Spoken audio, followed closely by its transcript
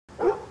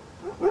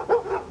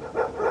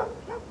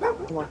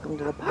Welcome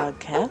to the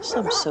podcast.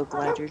 I'm so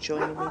glad you're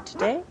joining me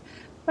today.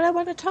 What I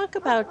want to talk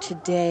about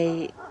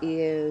today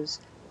is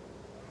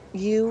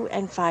you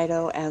and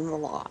Fido and the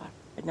law.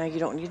 Now, you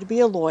don't need to be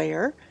a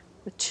lawyer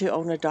to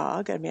own a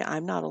dog. I mean,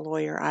 I'm not a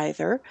lawyer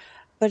either,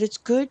 but it's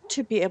good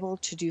to be able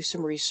to do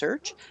some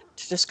research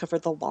to discover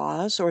the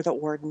laws or the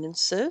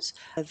ordinances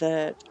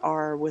that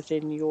are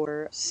within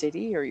your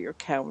city or your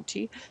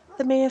county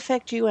that may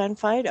affect you and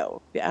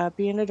Fido.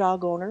 Being a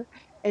dog owner,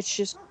 it's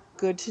just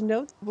good to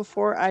know.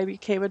 Before I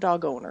became a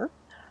dog owner,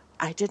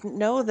 I didn't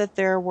know that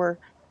there were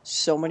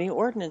so many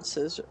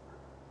ordinances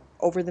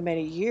over the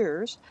many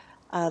years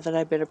that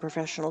I've been a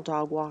professional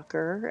dog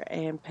walker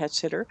and pet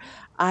sitter.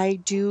 I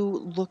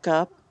do look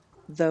up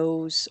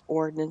those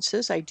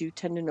ordinances. I do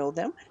tend to know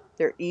them.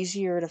 They're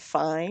easier to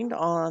find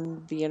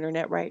on the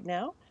internet right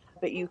now,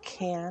 but you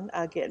can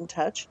get in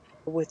touch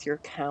with your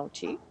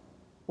county,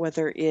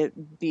 whether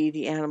it be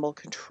the animal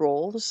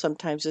control.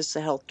 Sometimes it's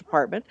the health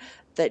department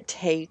that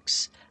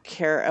takes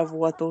care of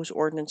what those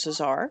ordinances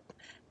are.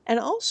 And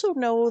also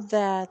know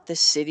that the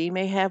city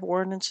may have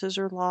ordinances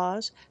or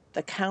laws,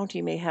 the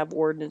county may have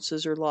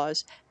ordinances or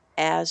laws,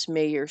 as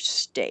may your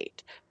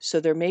state. So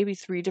there may be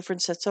three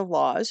different sets of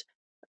laws.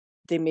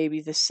 They may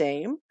be the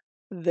same,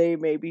 they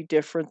may be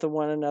different than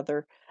one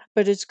another,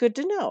 but it's good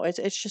to know.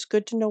 It's just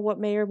good to know what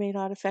may or may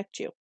not affect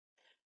you.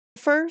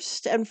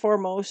 First and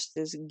foremost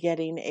is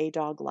getting a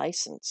dog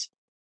license.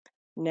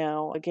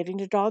 Now, getting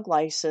a dog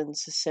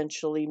license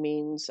essentially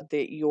means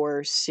that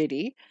your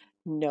city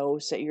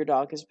knows that your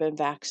dog has been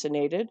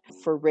vaccinated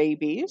for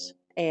rabies.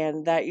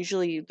 And that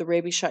usually, the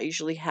rabies shot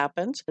usually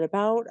happens at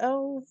about,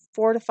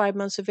 4 to 5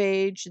 months of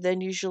age,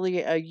 then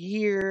usually a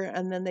year,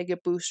 and then they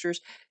get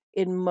boosters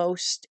in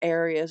most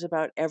areas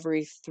about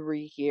every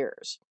 3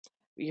 years.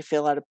 You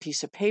fill out a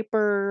piece of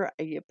paper,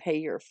 you pay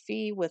your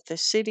fee with the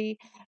city,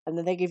 and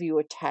then they give you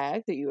a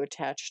tag that you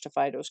attach to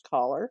Fido's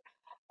collar.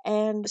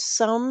 And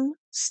some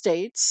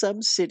states,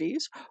 some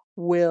cities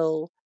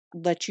will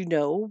let you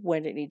know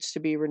when it needs to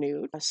be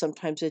renewed.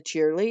 Sometimes it's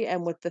yearly.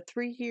 And with the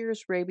 3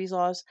 years rabies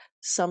laws,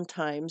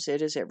 sometimes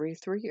it is every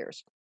 3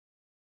 years.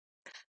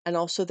 And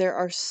also, there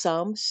are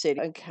some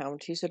cities and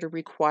counties that are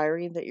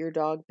requiring that your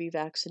dog be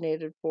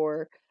vaccinated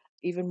for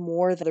even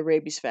more than the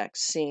rabies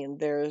vaccine.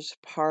 There's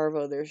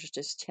parvo, there's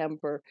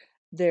distemper,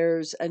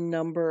 there's a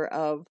number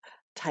of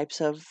types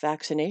of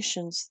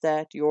vaccinations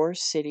that your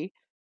city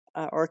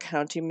or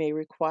county may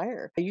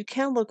require. You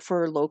can look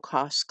for low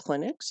cost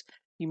clinics.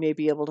 You may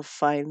be able to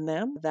find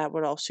them. That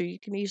would also, you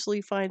can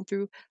easily find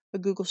through a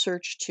Google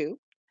search too.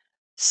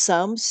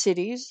 Some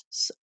cities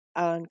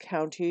and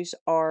counties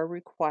are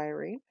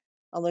requiring,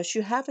 unless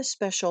you have a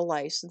special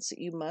license, that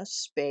you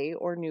must spay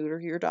or neuter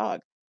your dog.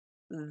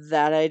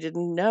 That I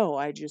didn't know.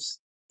 I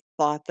just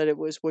thought that it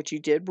was what you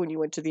did when you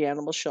went to the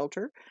animal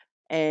shelter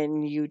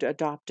and you'd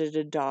adopted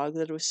a dog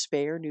that was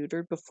spay or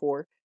neutered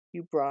before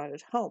you brought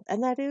it home.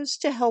 And that is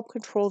to help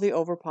control the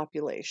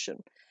overpopulation.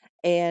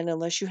 And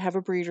unless you have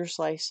a breeder's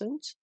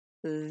license,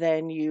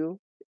 then you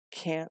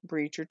can't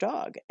breed your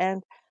dog.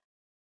 And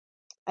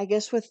I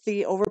guess with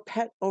the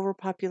pet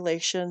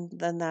overpopulation,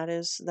 then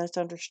that's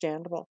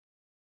understandable.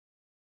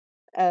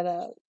 And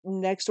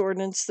next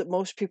ordinance that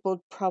most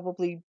people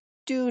probably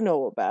do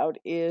know about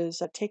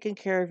is taking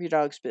care of your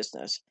dog's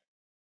business,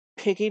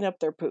 picking up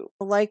their poop.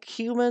 Like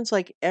humans,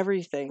 like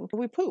everything,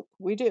 we poop.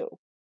 We do.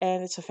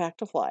 And it's a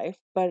fact of life.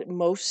 But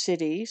most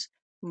cities,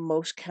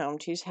 most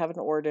counties have an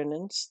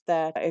ordinance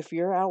that if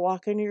you're out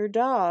walking your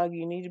dog,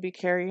 you need to be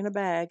carrying a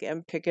bag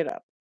and pick it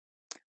up.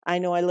 I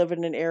know I live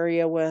in an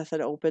area with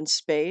an open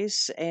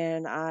space,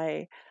 and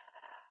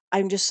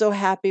I'm just so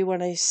happy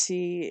when I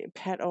see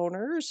pet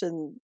owners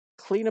and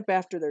clean up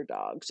after their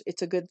dogs.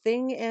 It's a good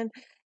thing, and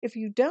if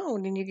you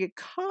don't and you get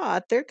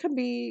caught, there can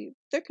be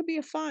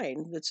a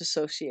fine that's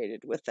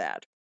associated with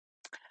that.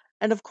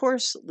 And of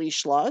course,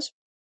 leash laws.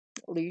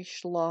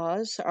 Leash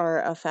laws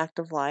are a fact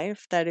of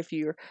life that if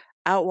you're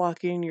out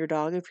walking your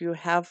dog, if you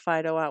have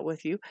Fido out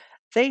with you,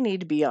 they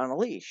need to be on a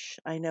leash.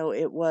 I know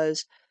it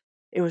was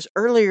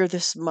earlier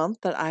this month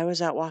that I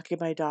was out walking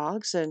my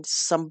dogs and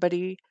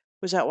somebody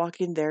was out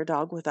walking their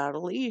dog without a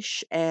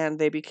leash and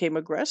they became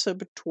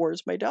aggressive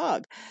towards my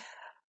dog.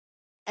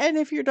 And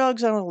if your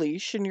dog's on a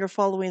leash and you're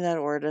following that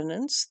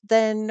ordinance,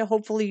 then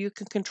hopefully you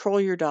can control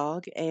your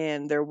dog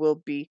and there will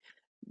be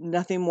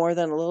nothing more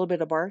than a little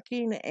bit of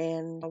barking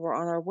and we're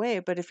on our way.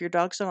 But if your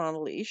dog's not on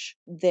a leash,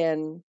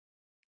 then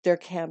there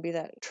can be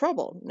that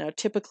trouble. Now,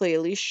 typically,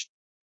 a leash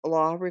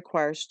law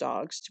requires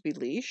dogs to be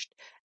leashed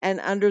and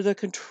under the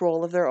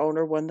control of their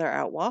owner when they're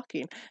out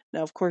walking.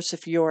 Now, of course,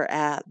 if you're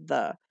at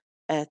the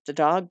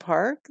dog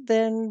park,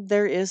 then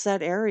there is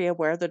that area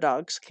where the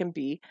dogs can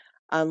be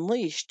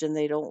unleashed and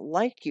they don't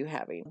like you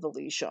having the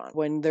leash on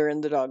when they're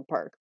in the dog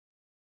park.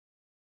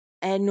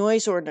 And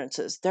noise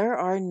ordinances. There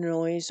are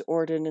noise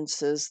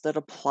ordinances that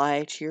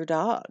apply to your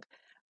dog.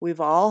 We've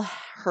all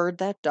heard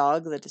that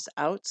dog that is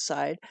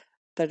outside,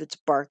 that it's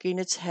barking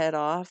its head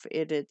off,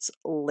 it's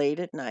late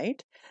at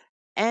night.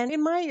 And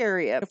in my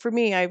area, for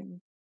me,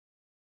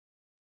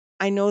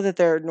 I know that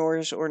there are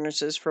noise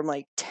ordinances from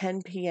like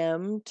 10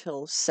 p.m.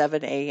 till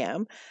 7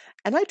 a.m.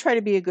 And I try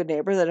to be a good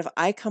neighbor that if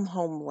I come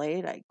home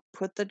late, I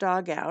put the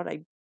dog out.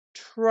 I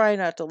try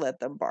not to let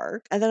them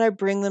bark. And then I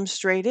bring them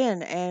straight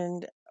in.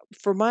 And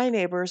for my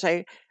neighbors,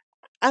 I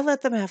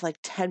let them have like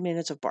 10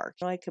 minutes of bark.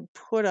 I can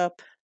put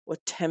up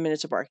with 10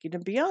 minutes of barking.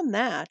 And beyond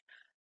that,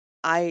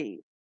 I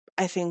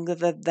I think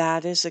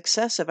that is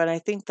excessive. And I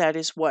think that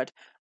is what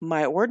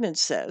my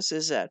ordinance says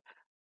is that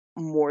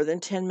more than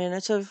 10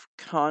 minutes of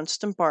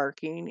constant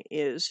barking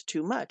is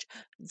too much.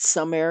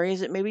 Some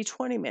areas it may be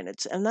 20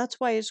 minutes. And that's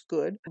why it's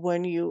good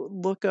when you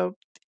look up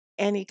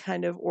any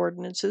kind of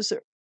ordinances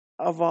that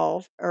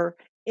evolve or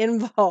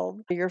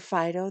involve your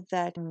Fido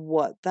that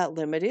what that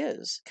limit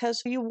is.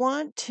 Because you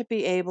want to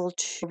be able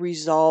to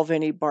resolve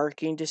any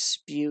barking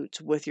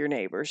disputes with your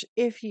neighbors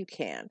if you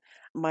can.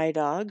 My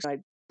dogs, I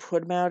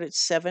put them out at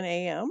 7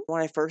 a.m.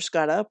 When I first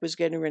got up, was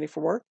getting ready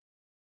for work,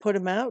 put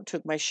them out,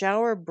 took my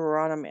shower,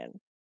 brought them in.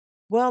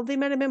 Well, they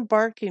might have been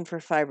barking for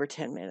 5 or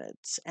 10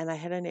 minutes, and I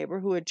had a neighbor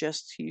who had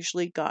just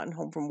usually gotten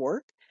home from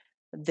work.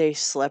 They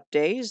slept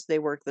days, they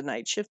worked the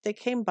night shift. They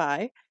came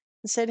by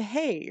and said,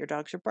 "Hey, your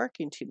dogs are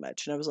barking too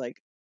much." And I was like,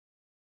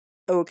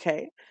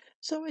 "Okay."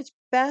 So it's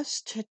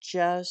best to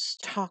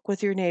just talk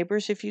with your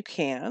neighbors if you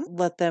can.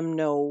 Let them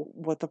know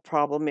what the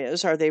problem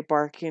is. Are they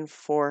barking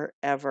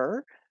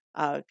forever?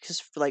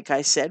 Because, like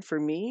I said, for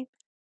me,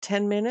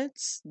 10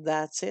 minutes,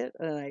 that's it.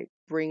 And I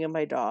bring in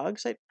my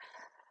dogs.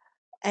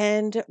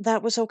 And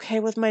that was okay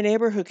with my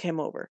neighbor who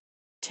came over.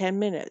 10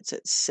 minutes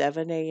at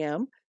 7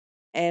 a.m.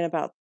 and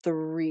about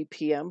 3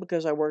 p.m.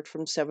 because I worked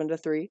from 7 to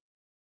 3,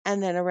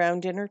 and then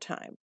around dinner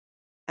time.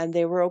 And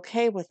they were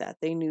okay with that.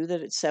 They knew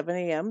that at 7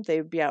 a.m.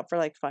 they'd be out for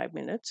like 5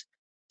 minutes.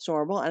 It's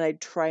normal. And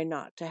I'd try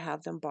not to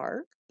have them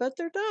bark, but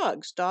they're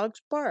dogs.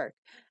 Dogs bark.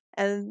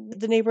 And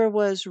the neighbor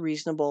was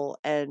reasonable,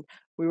 and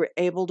we were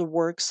able to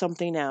work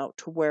something out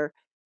to where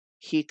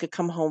he could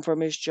come home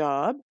from his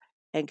job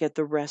and get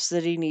the rest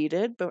that he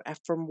needed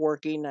from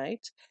working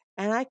nights.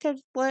 And I could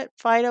let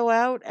Fido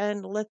out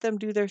and let them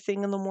do their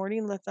thing in the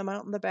morning, let them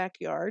out in the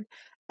backyard,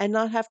 and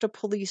not have to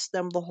police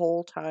them the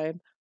whole time,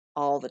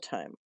 all the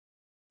time.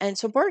 And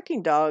so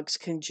barking dogs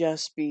can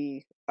just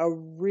be a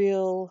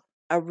real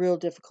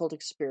difficult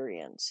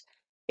experience.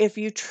 If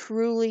you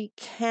truly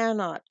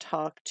cannot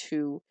talk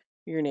to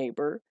your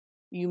neighbor,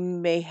 you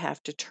may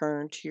have to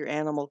turn to your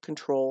animal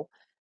control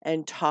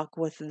and talk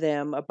with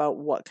them about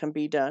what can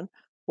be done.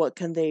 What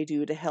can they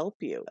do to help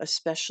you?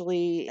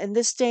 Especially in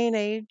this day and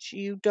age,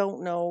 you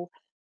don't know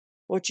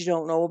what you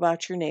don't know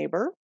about your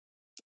neighbor.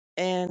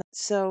 And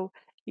so,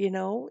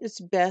 it's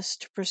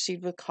best to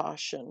proceed with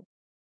caution.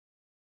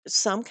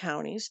 Some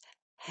counties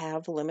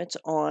have limits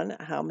on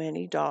how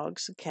many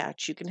dogs and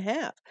cats you can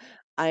have.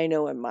 I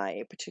know in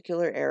my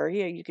particular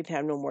area, you can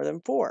have no more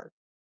than four,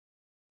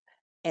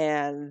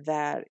 and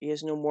that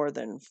is no more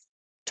than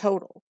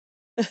total.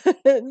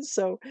 And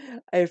so,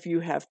 if you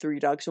have 3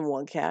 dogs and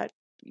 1 cat,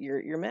 you're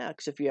at your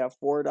max. If you have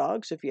 4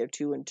 dogs, if you have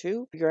 2 and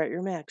 2, you're at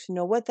your max. You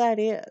know what that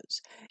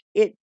is?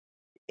 It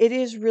it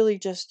is really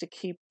just to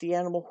keep the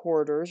animal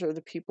hoarders or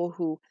the people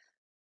who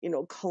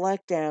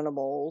collect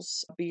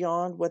animals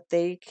beyond what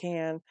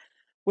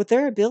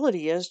their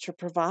ability is to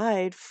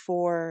provide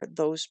for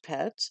those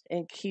pets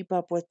and keep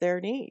up with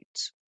their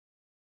needs.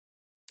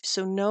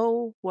 So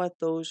know what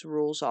those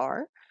rules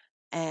are.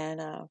 And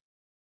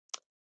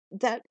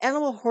that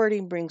animal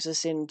hoarding brings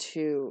us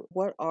into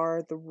what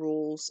are the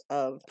rules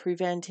of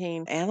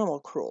preventing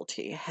animal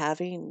cruelty.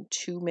 Having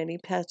too many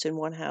pets in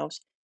one house,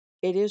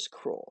 it is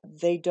cruel.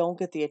 They don't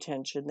get the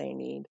attention they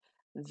need.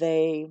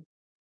 They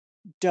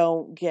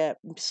don't get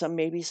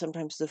maybe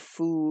sometimes the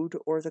food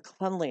or the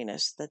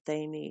cleanliness that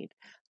they need.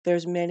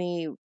 There's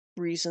many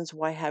reasons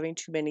why having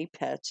too many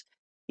pets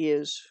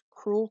is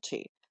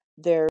cruelty.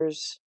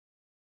 There's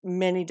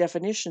many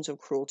definitions of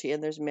cruelty,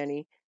 and there's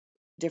many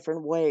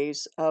different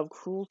ways of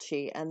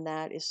cruelty, and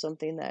that is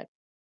something that,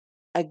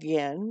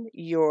 again,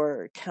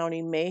 your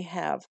county may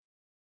have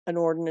an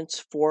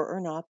ordinance for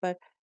or not, but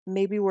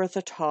maybe worth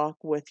a talk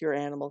with your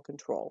animal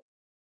control.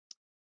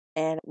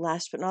 And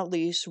last but not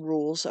least,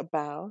 rules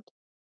about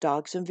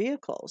dogs and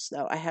vehicles.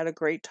 Now, I had a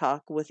great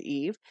talk with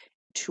Eve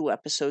 2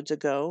 episodes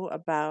ago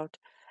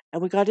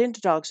and we got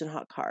into dogs and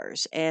hot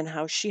cars and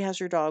how she has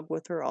her dog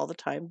with her all the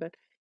time. But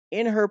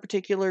in her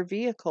particular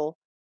vehicle,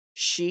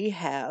 she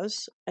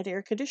has an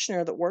air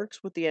conditioner that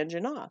works with the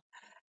engine off.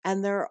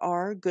 And there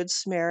are good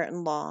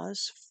Samaritan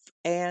laws,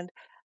 and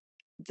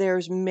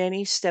there's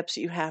many steps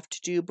that you have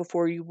to do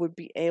before you would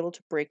be able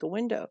to break a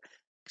window.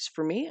 'Cause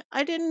for me,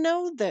 I didn't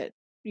know that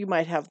you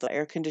might have the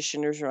air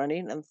conditioners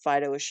running and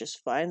Fido is just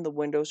fine. The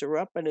windows are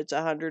up and it's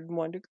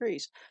 101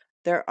 degrees.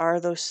 There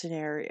are those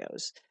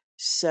scenarios.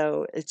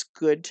 So it's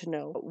good to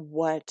know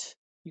what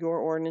your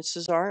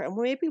ordinances are and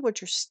maybe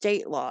what your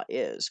state law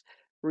is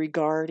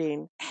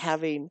regarding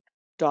having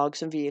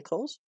dogs and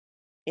vehicles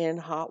in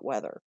hot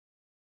weather.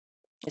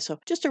 So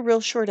just a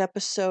real short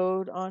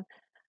episode on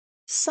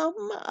some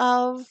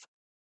of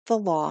the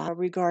law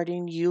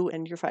regarding you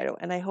and your Fido.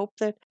 And I hope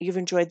that you've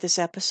enjoyed this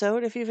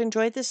episode. If you've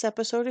enjoyed this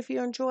episode, if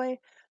you enjoy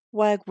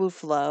Wag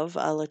Woof Love,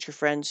 let your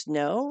friends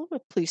know.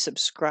 Please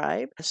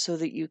subscribe so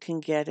that you can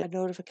get a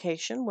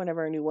notification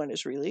whenever a new one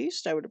is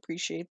released. I would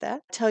appreciate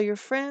that. Tell your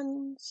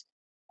friends.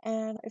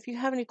 And if you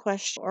have any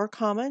questions or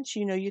comments,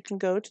 you can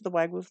go to the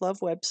Wag Woof Love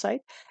website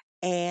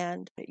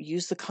and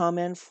use the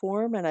comment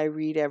form, and I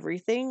read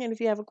everything. And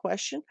if you have a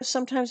question,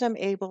 sometimes I'm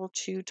able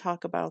to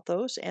talk about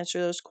those, answer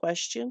those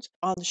questions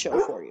on the show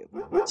for you.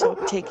 So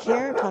take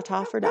care. Ta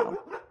ta for now.